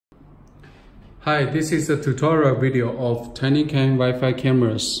Hi, this is a tutorial video of 20cam Wi-Fi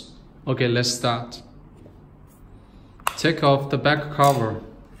cameras. Okay, let's start. Take off the back cover.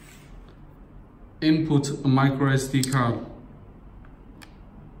 Input a micro SD card.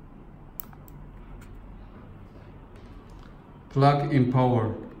 Plug in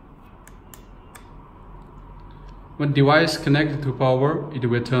power. When device connected to power, it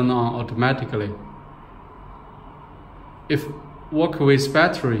will turn on automatically. If work with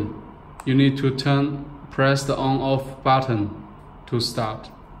battery, you need to press the on-off button to start.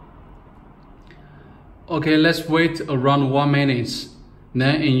 Okay, let's wait around 1 minute.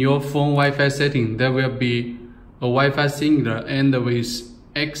 Then in your phone Wi-Fi setting, there will be a Wi-Fi signal end with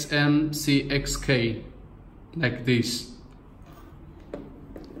XMCXK, like this.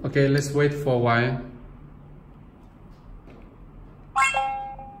 Okay, let's wait for a while.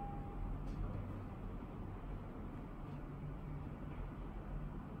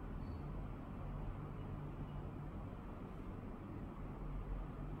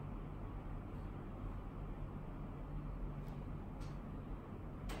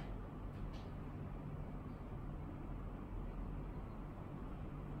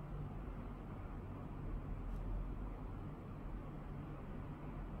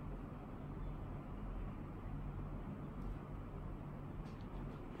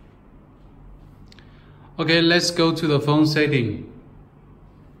 Okay, let's go to the phone setting.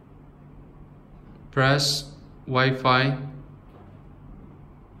 Press Wi-Fi.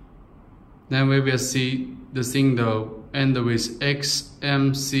 Then we will see the signal end with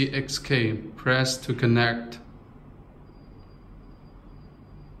XMCXK. Press to connect.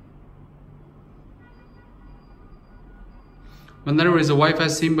 When there is a Wi-Fi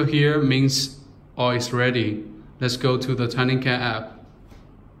symbol here, means all is ready. Let's go to the 20cam app.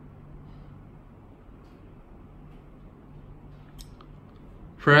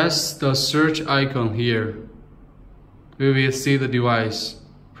 Press the search icon here. We will see the device.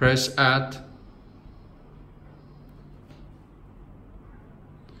 Press add.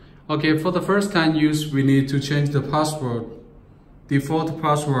 Okay, for the first time use, we need to change the password. Default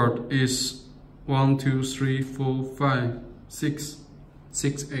password is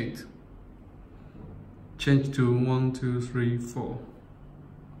 123456668. Change to 1234.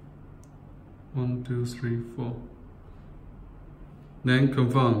 1234. Then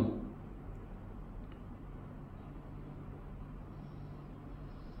confirm.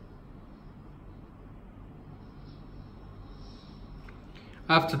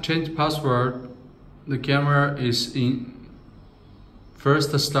 After change password, the camera is in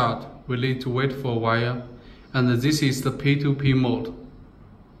first start. We need to wait for a while, and this is the P2P mode,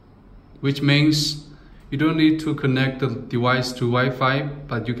 which means you don't need to connect the device to Wi-Fi,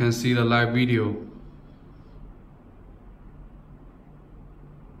 but you can see the live video.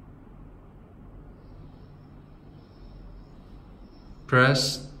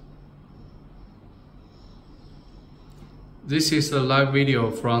 Press. This is a live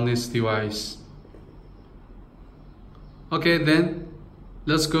video from this device. Okay, then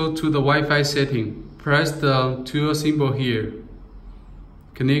let's go to the Wi-Fi setting. Press the tool symbol here.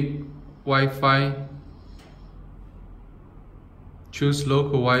 Connect Wi-Fi. Choose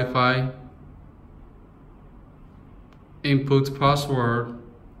local Wi-Fi. Input password.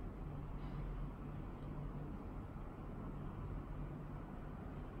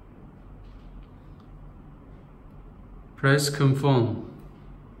 Press confirm.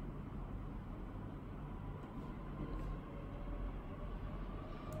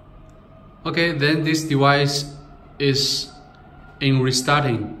 Okay, then this device is in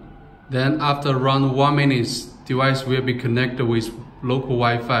restarting. Then after around 1 minute, device will be connected with local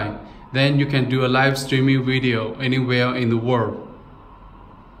Wi-Fi. Then you can do a live streaming video anywhere in the world.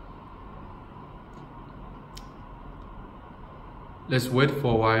 Let's wait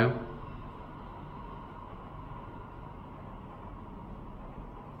for a while.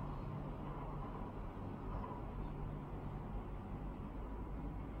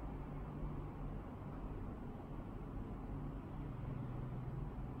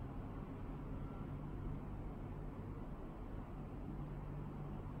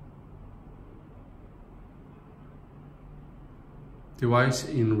 Device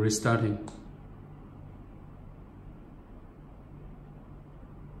in restarting.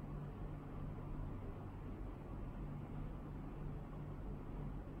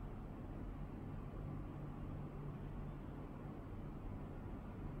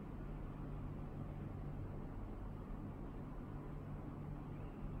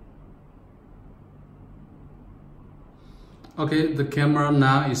 Okay, the camera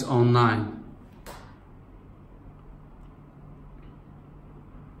now is online.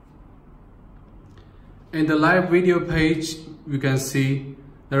 In the live video page, you can see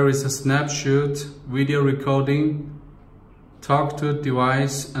there is a snapshot, video recording, talk to the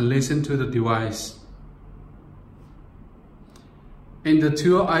device and listen to the device. In the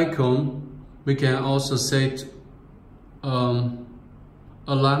tool icon, we can also set alarm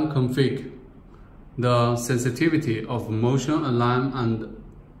config, the sensitivity of motion alarm and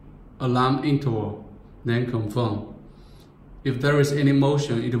alarm interval, then confirm. If there is any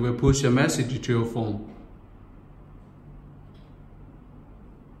motion, it will push a message to your phone.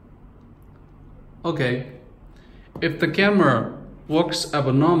 Okay, if the camera works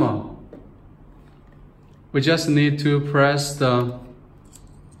abnormal, we just need to press the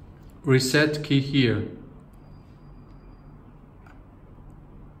reset key here.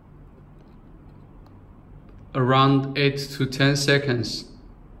 Around 8 to 10 seconds.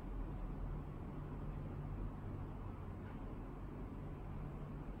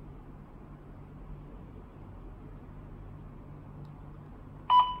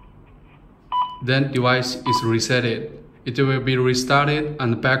 Then device is resetted. It will be restarted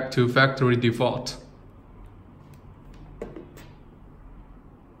and back to factory default.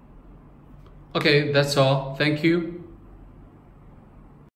 Okay, that's all. Thank you.